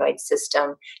endocannabinoid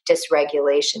system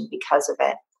dysregulation because of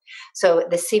it. So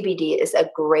the CBD is a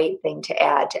great thing to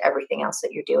add to everything else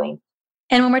that you're doing.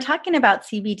 And when we're talking about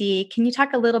CBD, can you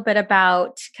talk a little bit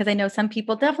about, because I know some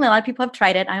people, definitely a lot of people have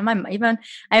tried it. I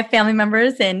have family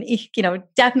members and,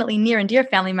 definitely near and dear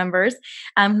family members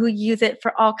who use it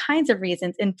for all kinds of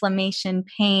reasons: inflammation,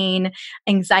 pain,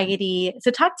 anxiety.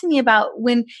 So talk to me about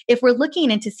if we're looking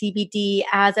into CBD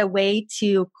as a way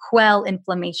to quell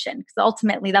inflammation, because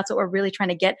ultimately that's what we're really trying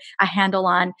to get a handle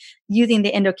on using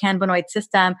the endocannabinoid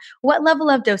system. What level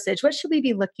of dosage? What should we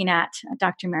be looking at,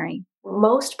 Dr. Mary?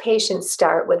 Most patients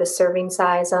start with a serving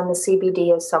size on the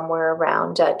CBD of somewhere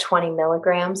around 20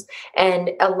 milligrams.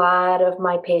 And a lot of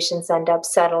my patients end up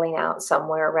settling out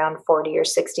somewhere around 40 or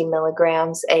 60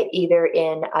 milligrams, either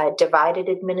in divided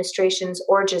administrations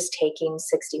or just taking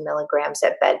 60 milligrams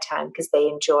at bedtime because they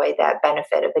enjoy that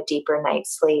benefit of a deeper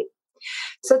night's sleep.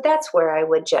 So that's where I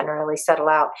would generally settle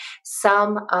out.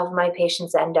 Some of my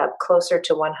patients end up closer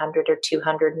to 100 or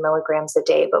 200 milligrams a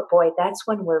day, but boy, that's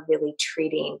when we're really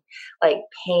treating like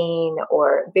pain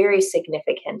or very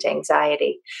significant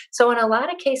anxiety. So in a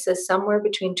lot of cases, somewhere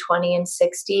between 20 and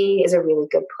 60 is a really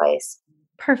good place.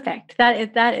 Perfect.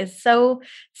 That is so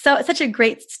such a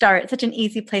great start, such an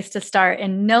easy place to start.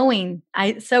 And knowing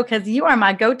because you are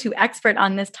my go-to expert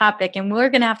on this topic, and we're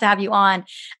going to have you on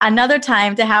another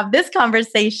time to have this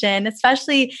conversation,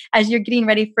 especially as you're getting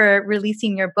ready for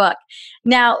releasing your book.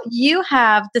 Now, you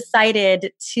have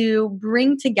decided to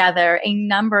bring together a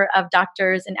number of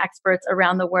doctors and experts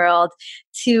around the world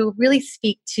to really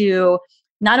speak to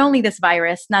not only this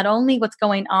virus, not only what's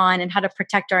going on and how to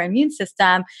protect our immune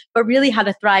system, but really how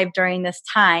to thrive during this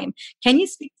time. Can you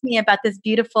speak to me about this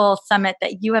beautiful summit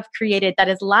that you have created that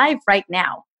is live right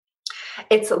now?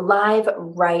 It's live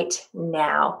right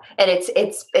now. And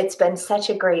it's been such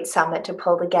a great summit to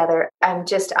pull together. I'm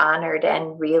just honored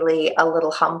and really a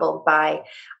little humbled by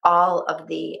all of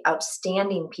the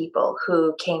outstanding people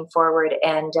who came forward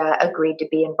and agreed to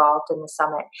be involved in the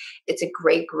summit. It's a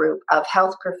great group of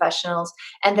health professionals.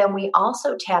 And then we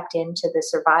also tapped into the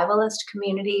survivalist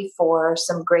community for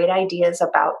some great ideas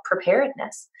about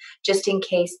preparedness. Just in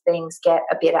case things get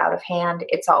a bit out of hand,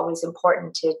 it's always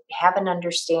important to have an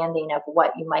understanding of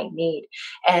what you might need.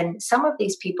 And some of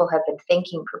these people have been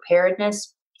thinking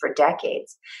preparedness for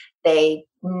decades. They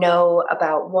know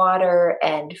about water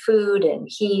and food and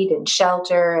heat and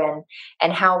shelter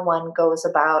and how one goes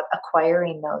about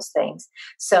acquiring those things.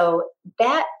 So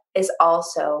that is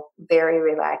also very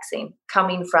relaxing,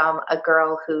 coming from a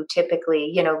girl who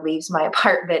typically, leaves my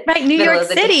apartment. Right, New York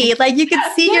City. Like you could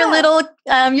see your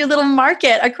little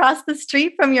market across the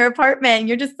street from your apartment.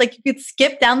 You're just like, you could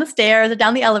skip down the stairs or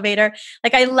down the elevator.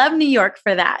 Like I love New York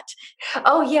for that.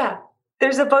 Oh yeah.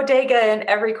 There's a bodega in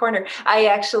every corner. I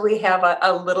actually have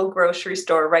a little grocery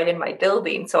store right in my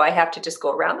building. So I have to just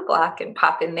go around the block and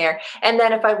pop in there. And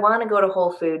then if I want to go to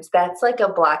Whole Foods, that's like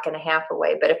a block and a half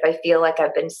away. But if I feel like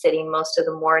I've been sitting most of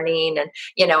the morning and,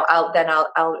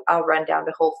 I'll run down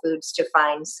to Whole Foods to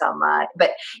find some,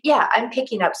 but yeah, I'm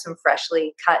picking up some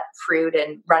freshly cut fruit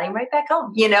and running right back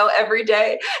home, every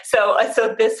day. So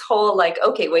this whole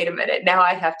okay, wait a minute. Now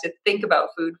I have to think about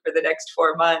food for the next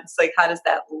 4 months. Like, how does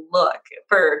that look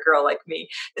for a girl like me?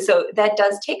 So that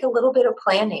does take a little bit of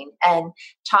planning, and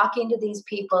talking to these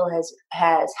people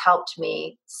has helped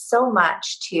me so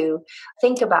much to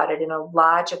think about it in a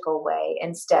logical way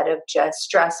instead of just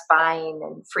stress buying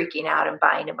and freaking out and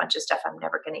buying a bunch of stuff I'm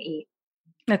never going to eat.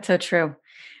 That's so true.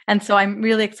 And so I'm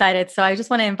really excited. So I just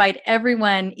want to invite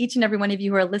everyone, each and every one of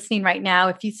you who are listening right now,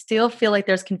 if you still feel like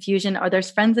there's confusion or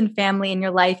there's friends and family in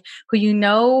your life who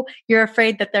you're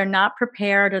afraid that they're not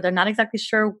prepared or they're not exactly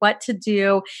sure what to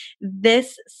do,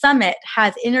 this summit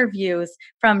has interviews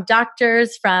from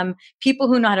doctors, from people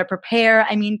who know how to prepare.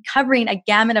 I mean, covering a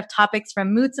gamut of topics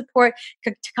from mood support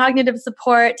to cognitive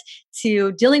support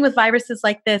to dealing with viruses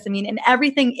like this. I mean, and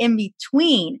everything in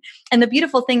between. And the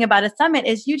beautiful thing about a summit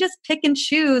is you just pick and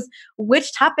choose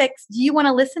which topics do you want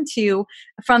to listen to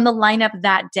from the lineup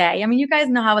that day. I mean, you guys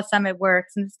know how a summit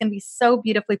works, and it's going to be so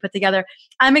beautifully put together.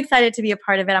 I'm excited to be a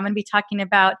part of it. I'm going to be talking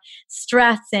about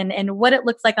stress and what it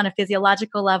looks like on a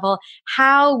physiological level,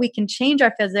 how we can change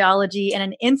our physiology in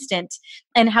an instant,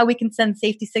 and how we can send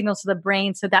safety signals to the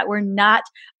brain so that we're not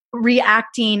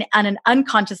reacting on an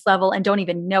unconscious level and don't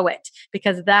even know it,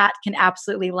 because that can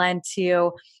absolutely lend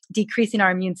to decreasing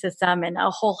our immune system and a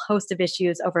whole host of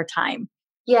issues over time.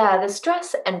 Yeah, the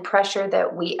stress and pressure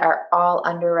that we are all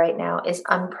under right now is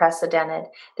unprecedented.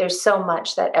 There's so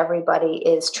much that everybody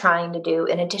is trying to do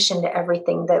in addition to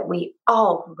everything that we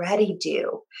already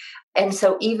do. And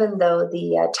so even though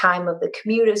the time of the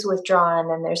commute is withdrawn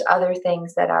and there's other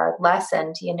things that are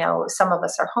lessened, some of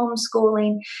us are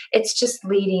homeschooling, it's just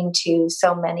leading to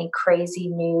so many crazy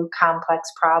new complex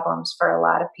problems for a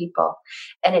lot of people.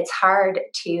 And it's hard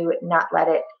to not let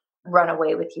it run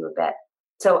away with you a bit.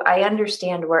 So I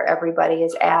understand where everybody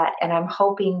is at, and I'm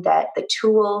hoping that the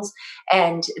tools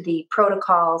and the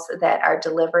protocols that are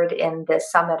delivered in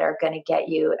this summit are going to get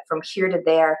you from here to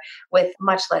there with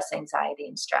much less anxiety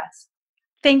and stress.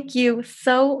 Thank you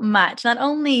so much, not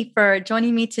only for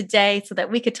joining me today so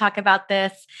that we could talk about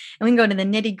this and we can go into the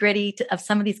nitty gritty of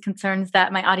some of these concerns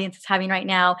that my audience is having right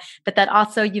now, but that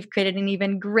also you've created an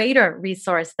even greater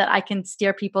resource that I can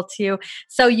steer people to.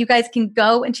 So you guys can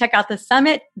go and check out the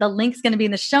summit. The link's going to be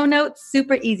in the show notes,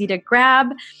 super easy to grab.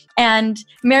 And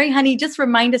Mary Honey, just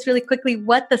remind us really quickly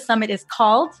what the summit is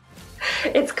called.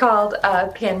 It's called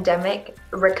Pandemic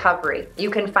Recovery. You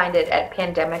can find it at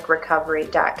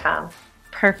pandemicrecovery.com.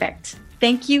 Perfect.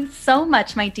 Thank you so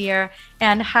much, my dear,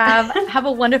 and have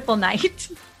a wonderful night.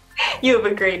 You have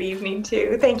a great evening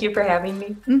too. Thank you for having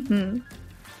me. Mm-hmm.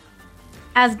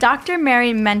 As Dr.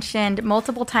 Mary mentioned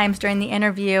multiple times during the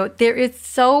interview, there is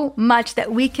so much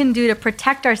that we can do to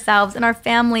protect ourselves and our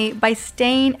family by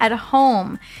staying at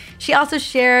home. She also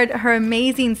shared her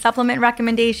amazing supplement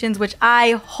recommendations, which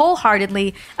I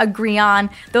wholeheartedly agree on.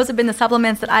 Those have been the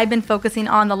supplements that I've been focusing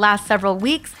on the last several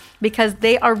weeks because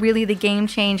they are really the game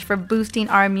change for boosting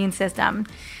our immune system.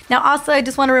 Now, also, I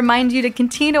just want to remind you to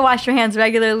continue to wash your hands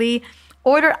regularly.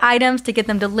 Order items to get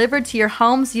them delivered to your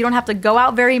home so you don't have to go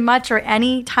out very much or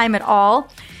any time at all.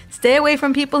 Stay away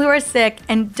from people who are sick,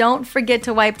 and don't forget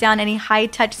to wipe down any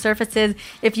high-touch surfaces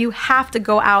if you have to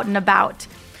go out and about.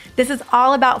 This is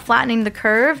all about flattening the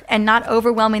curve and not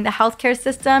overwhelming the healthcare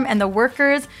system and the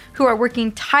workers who are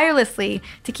working tirelessly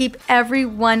to keep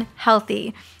everyone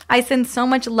healthy. I send so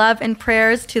much love and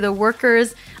prayers to the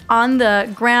workers on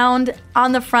the ground,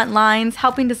 on the front lines,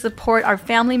 helping to support our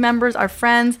family members, our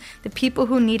friends, the people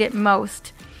who need it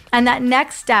most. And that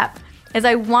next step is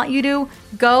I want you to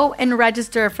go and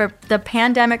register for the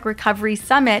Pandemic Recovery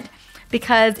Summit,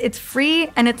 because it's free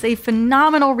and it's a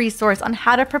phenomenal resource on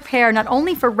how to prepare not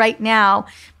only for right now,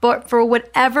 but for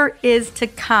whatever is to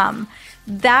come.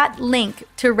 That link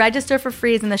to register for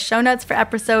free is in the show notes for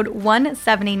episode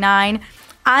 179.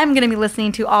 I'm going to be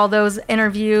listening to all those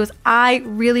interviews. I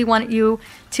really want you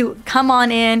to come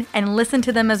on in and listen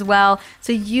to them as well,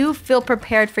 so you feel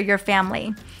prepared for your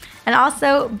family. And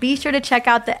also, be sure to check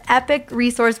out the epic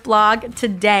resource blog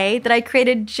today that I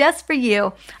created just for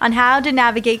you on how to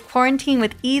navigate quarantine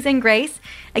with ease and grace.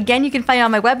 Again, you can find it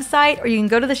on my website, or you can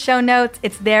go to the show notes.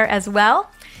 It's there as well.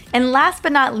 And last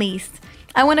but not least,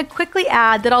 I want to quickly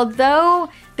add that although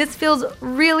this feels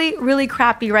really, really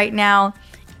crappy right now,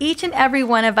 each and every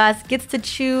one of us gets to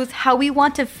choose how we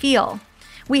want to feel.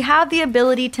 We have the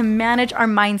ability to manage our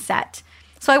mindset.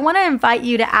 So I want to invite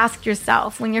you to ask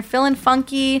yourself, when you're feeling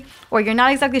funky or you're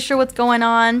not exactly sure what's going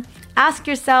on, ask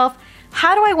yourself,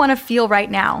 how do I want to feel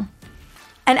right now?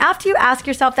 And after you ask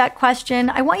yourself that question,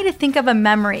 I want you to think of a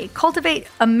memory. Cultivate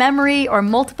a memory or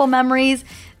multiple memories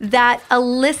that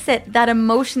elicit that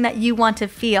emotion that you want to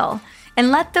feel. And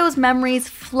let those memories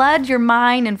flood your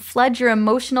mind and flood your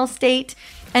emotional state,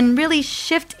 and really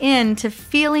shift into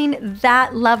feeling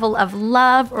that level of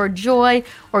love or joy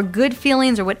or good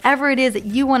feelings or whatever it is that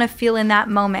you want to feel in that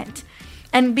moment.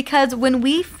 And because when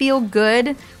we feel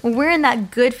good, when we're in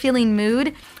that good feeling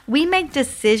mood, we make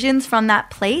decisions from that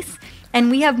place, and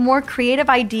we have more creative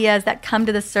ideas that come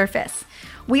to the surface.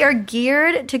 We are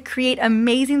geared to create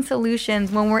amazing solutions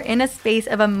when we're in a space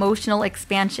of emotional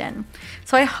expansion.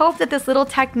 So I hope that this little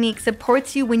technique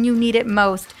supports you when you need it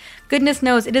most. Goodness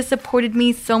knows it has supported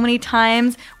me so many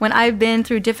times when I've been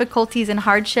through difficulties and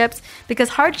hardships, because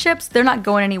hardships, they're not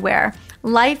going anywhere.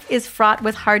 Life is fraught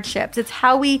with hardships. It's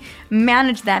how we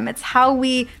manage them. It's how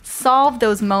we solve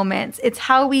those moments. It's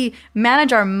how we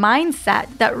manage our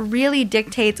mindset that really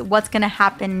dictates what's going to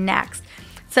happen next.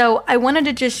 So I wanted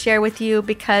to just share with you,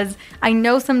 because I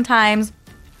know sometimes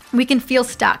we can feel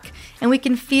stuck and we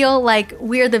can feel like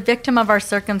we're the victim of our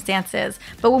circumstances.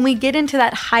 But when we get into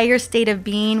that higher state of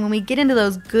being, when we get into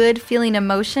those good feeling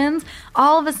emotions,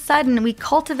 all of a sudden we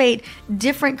cultivate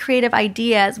different creative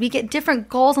ideas. We get different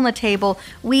goals on the table.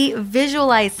 We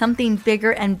visualize something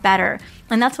bigger and better.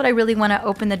 And that's what I really want to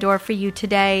open the door for you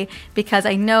today, because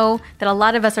I know that a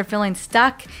lot of us are feeling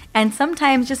stuck, and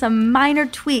sometimes just a minor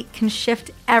tweak can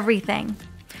shift everything.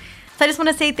 So I just want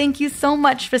to say thank you so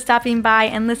much for stopping by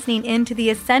and listening into the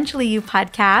Essentially You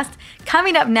podcast.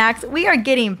 Coming up next, we are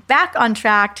getting back on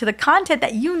track to the content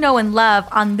that you know and love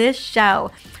on this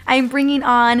show. I am bringing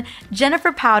on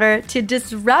Jennifer Powter to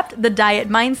disrupt the diet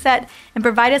mindset and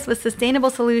provide us with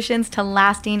sustainable solutions to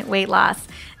lasting weight loss.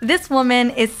 This woman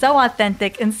is so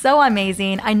authentic and so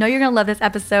amazing. I know you're going to love this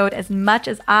episode as much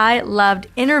as I loved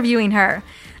interviewing her.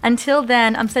 Until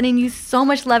then, I'm sending you so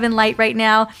much love and light right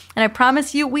now, and I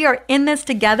promise you we are in this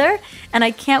together, and I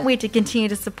can't wait to continue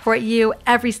to support you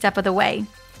every step of the way.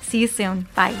 See you soon.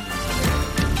 Bye.